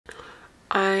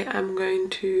I am going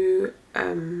to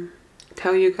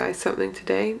tell you guys something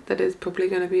today that is probably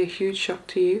going to be a huge shock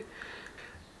to you.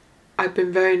 I've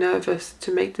been very nervous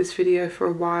to make this video for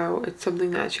a while. It's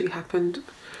something that actually happened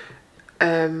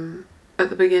at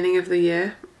the beginning of the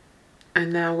year,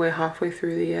 and now we're halfway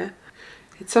through the year.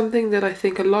 It's something that I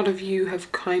think a lot of you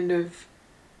have kind of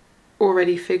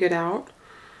already figured out.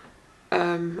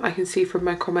 I can see from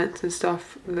my comments and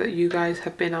stuff that you guys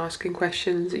have been asking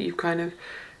questions, that you've kind of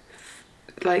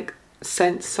like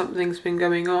sensed something's been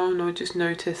going on, or just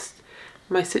noticed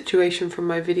my situation from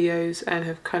my videos and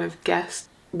have kind of guessed,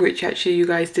 which actually you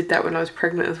guys did that when I was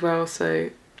pregnant as well,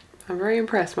 so I'm very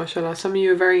impressed, mashallah. Some of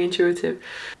you are very intuitive.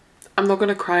 I'm not going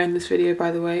to cry in this video,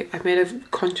 by the way. I've made a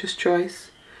conscious choice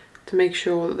to make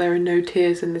sure that there are no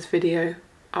tears in this video.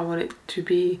 I want it to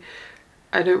be,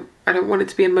 I don't want it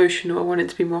to be emotional. I want it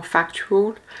to be more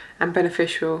factual and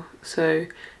beneficial. So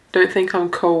don't think I'm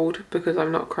cold because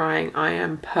I'm not crying. I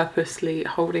am purposely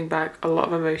holding back a lot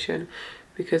of emotion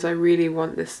because I really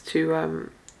want this to,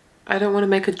 I don't want to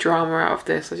make a drama out of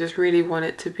this. I just really want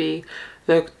it to be,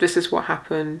 look, this is what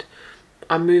happened.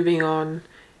 I'm moving on.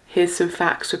 Here's some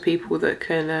facts for people that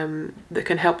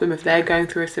can help them if they're going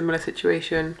through a similar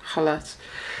situation. Khalas.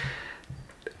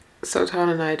 Sultan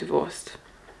and I are divorced.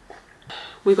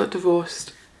 We got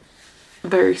divorced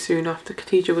very soon after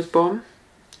Khadija was born.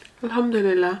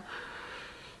 Alhamdulillah.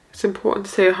 It's important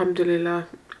to say alhamdulillah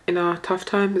in our tough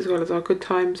times as well as our good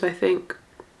times, I think,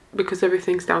 because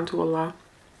everything's down to Allah.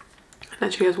 And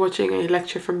actually I was watching a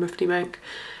lecture from Mufti Menk,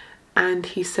 and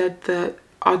he said that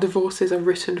our divorces are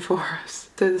written for us.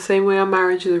 So the same way our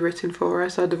marriages are written for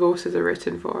us, our divorces are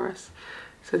written for us.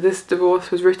 So this divorce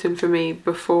was written for me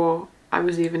before I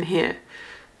was even here.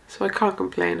 So I can't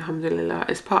complain, alhamdulillah.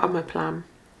 It's part of my plan.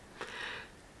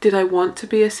 Did I want to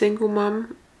be a single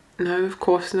mum? No, of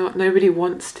course not. Nobody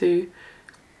wants to.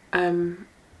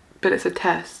 But it's a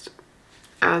test.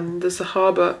 And the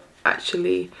Sahaba,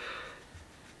 actually,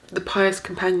 the pious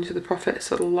companions of the Prophet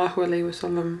sallallahu alaihi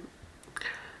wasallam,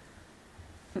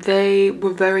 they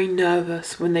were very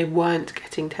nervous when they weren't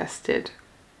getting tested.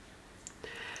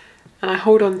 And I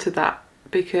hold on to that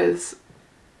because,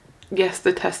 yes,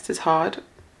 the test is hard.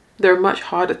 There are much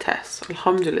harder tests,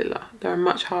 alhamdulillah. There are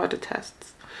much harder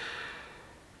tests.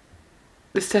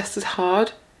 This test is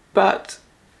hard, but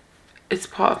it's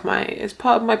part of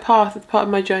my path, it's part of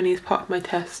my journey, it's part of my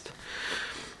test.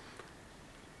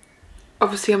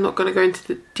 Obviously, I'm not going to go into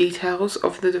the details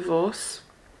of the divorce.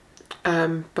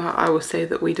 But I will say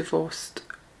that we divorced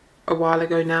a while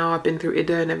ago now. I've been through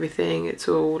Idda and everything. It's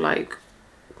all like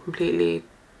completely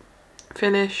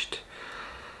finished.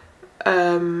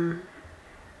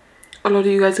 A lot of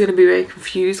you guys are going to be very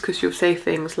confused because you'll say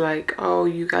things like, oh,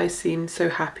 you guys seem so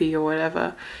happy or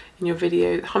whatever in your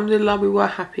video. Alhamdulillah, we were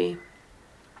happy.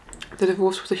 The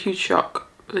divorce was a huge shock.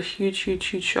 It was a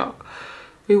huge shock.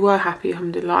 We were happy,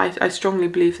 alhamdulillah. I strongly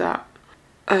believe that.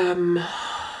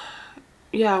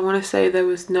 Yeah, I want to say there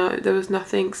was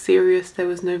nothing serious. There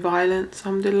was no violence,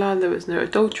 alhamdulillah. There was no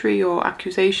adultery or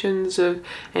accusations of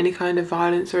any kind of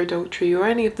violence or adultery or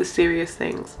any of the serious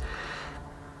things.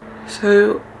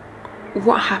 So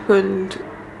what happened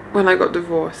when I got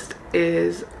divorced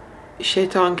is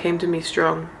shaitan came to me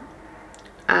strong.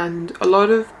 And a lot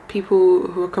of people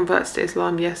who are converts to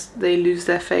Islam, yes, they lose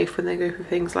their faith when they go through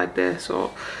things like this,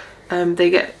 or they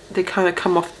kind of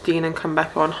come off the deen and come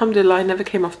back on. Alhamdulillah, I never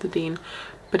came off the deen,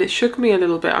 but it shook me a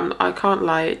little bit. I can't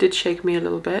lie, it did shake me a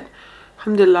little bit.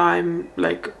 Alhamdulillah,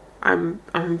 I'm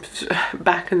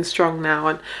back and strong now,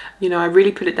 and you know, I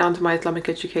really put it down to my Islamic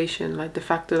education. Like the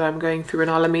fact that I'm going through an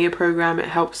Alamiya program, it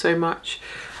helped so much.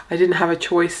 I didn't have a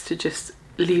choice to just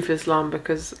leave Islam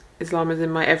because Islam is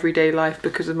in my everyday life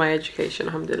because of my education,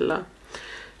 alhamdulillah.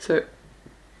 So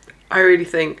I really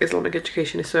think Islamic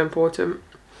education is so important.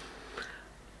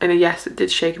 And yes, it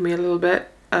did shake me a little bit.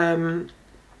 Like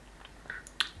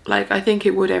I think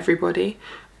it would everybody.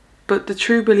 But the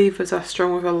true believers are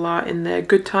strong with Allah in their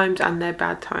good times and their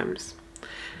bad times.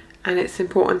 And it's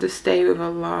important to stay with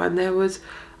Allah. And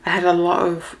I had a lot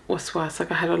of waswas,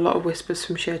 like I had a lot of whispers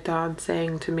from shaitan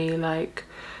saying to me like,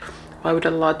 why would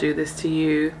Allah do this to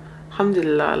you?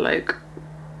 Alhamdulillah, like,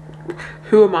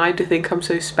 who am I to think I'm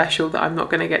so special that I'm not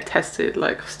going to get tested?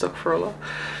 Like, astaghfirullah.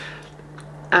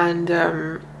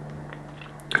 And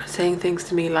saying things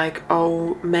to me like,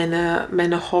 oh, men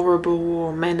are horrible,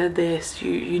 or men are this,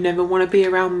 you never want to be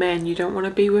around men, you don't want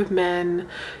to be with men,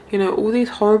 you know, all these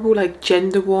horrible like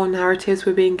gender war narratives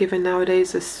we're being given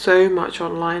nowadays. There's so much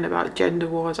online about gender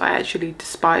wars. I actually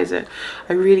despise it.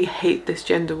 I really hate this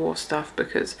gender war stuff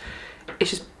because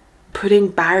it's just putting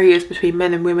barriers between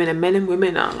men and women, and men and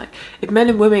women are like, if men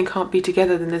and women can't be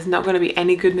together, then there's not going to be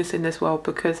any goodness in this world,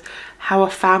 because how are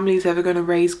families ever going to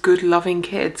raise good loving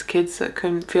kids that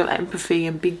can feel empathy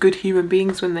and be good human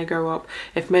beings when they grow up,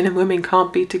 if men and women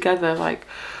can't be together? Like,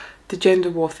 the gender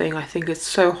war thing, I think is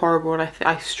so horrible, and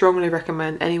I strongly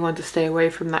recommend anyone to stay away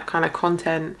from that kind of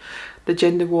content. The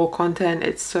gender war content,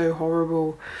 it's so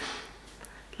horrible.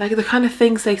 Like the kind of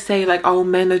things they say, like, oh,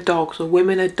 men are dogs or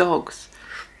women are dogs.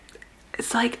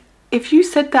 It's like, if you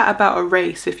said that about a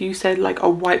race, if you said like, oh,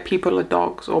 white people are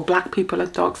dogs or black people are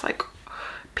dogs, like,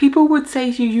 people would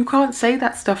say to you, you can't say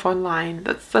that stuff online.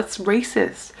 That's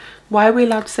racist. Why are we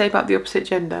allowed to say about the opposite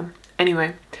gender?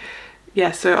 Anyway,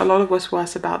 yeah, so a lot of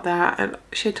waswas about that, and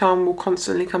Shaitan will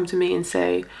constantly come to me and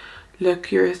say,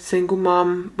 look, you're a single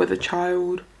mum with a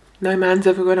child. No man's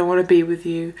ever going to want to be with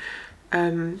you.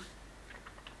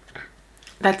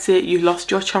 That's it. You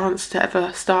lost your chance to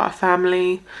ever start a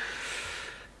family.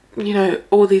 You know,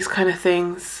 all these kind of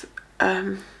things.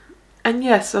 And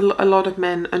yes, a lot of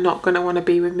men are not going to want to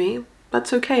be with me.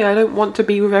 That's okay. I don't want to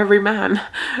be with every man.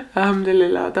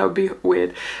 Alhamdulillah, that would be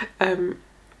weird.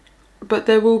 But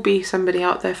there will be somebody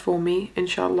out there for me,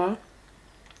 inshallah.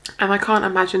 And I can't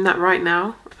imagine that right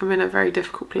now. I'm in a very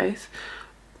difficult place.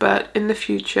 But in the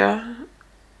future,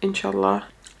 inshallah,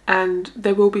 and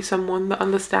there will be someone that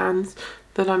understands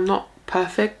that I'm not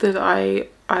perfect, that I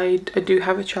do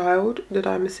have a child, that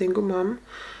I'm a single mum,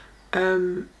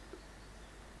 and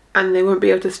they won't be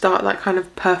able to start that kind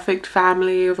of perfect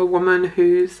family of a woman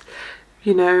who's,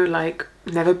 you know, like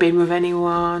never been with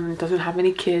anyone, doesn't have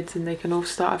any kids, and they can all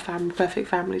start a perfect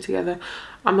family together.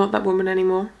 I'm not that woman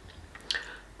anymore.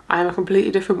 I'm a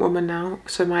completely different woman now,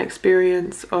 so my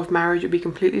experience of marriage would be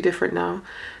completely different now.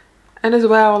 And as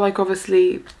well, like,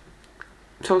 obviously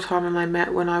Sultan and I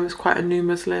met when I was quite a new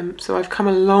Muslim, so I've come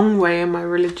a long way in my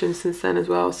religion since then as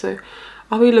well. So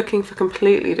I'll be looking for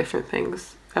completely different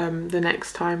things the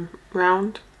next time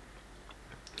round.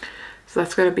 So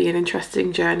that's going to be an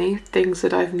interesting journey. Things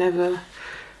that I've never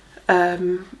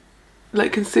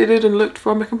like considered and looked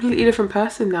for. I'm a completely different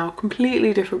person now,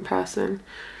 completely different person.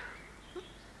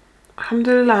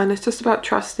 Alhamdulillah, and it's just about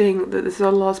trusting that this is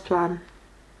Allah's plan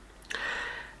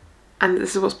and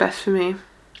this is what's best for me.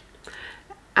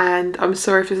 And I'm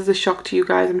sorry if this is a shock to you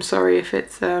guys. I'm sorry if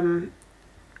it's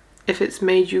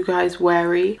made you guys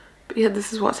wary. But yeah,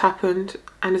 this is what's happened,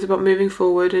 and it's about moving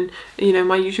forward. And you know,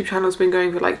 my YouTube channel's been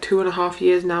going for like 2.5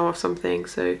 years now or something.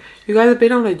 So you guys have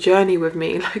been on a journey with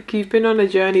me. Like, you've been on a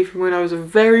journey from when I was a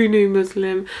very new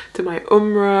Muslim to my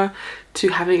Umrah to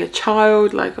having a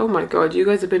child. Like, oh my God, you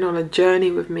guys have been on a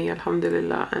journey with me,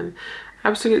 alhamdulillah. And I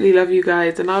absolutely love you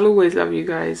guys, and I'll always love you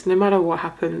guys no matter what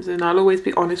happens, and I'll always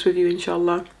be honest with you,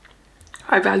 inshallah.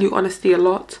 I value honesty a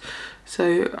lot,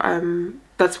 so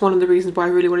that's one of the reasons why I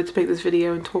really wanted to make this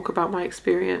video and talk about my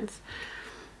experience.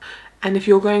 And if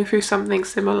you're going through something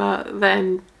similar,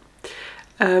 then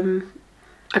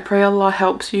I pray Allah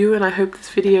helps you, and I hope this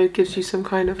video gives you some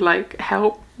kind of like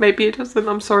help. Maybe it doesn't,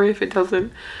 I'm sorry if it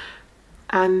doesn't.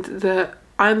 And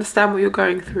I understand what you're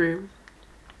going through,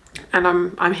 and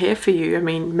I'm here for you. I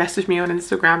mean, message me on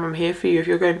Instagram, I'm here for you. If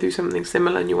you're going through something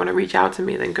similar and you want to reach out to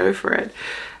me, then go for it.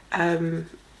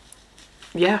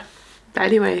 Yeah, but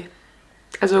anyway,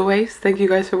 as always, thank you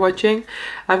guys for watching.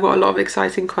 I've got a lot of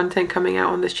exciting content coming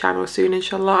out on this channel soon,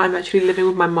 inshallah. I'm actually living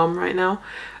with my mum right now.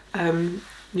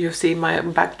 You'll see my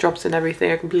backdrops and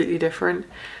everything are completely different.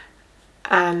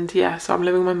 And yeah, so I'm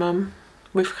living with my mum,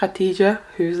 with Khadija,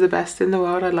 who's the best in the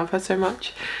world. I love her so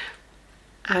much.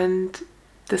 And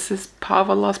this is part of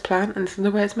Allah's plan, and this is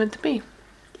the way it's meant to be.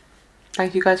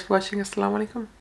 Thank you guys for watching. Assalamu alaikum.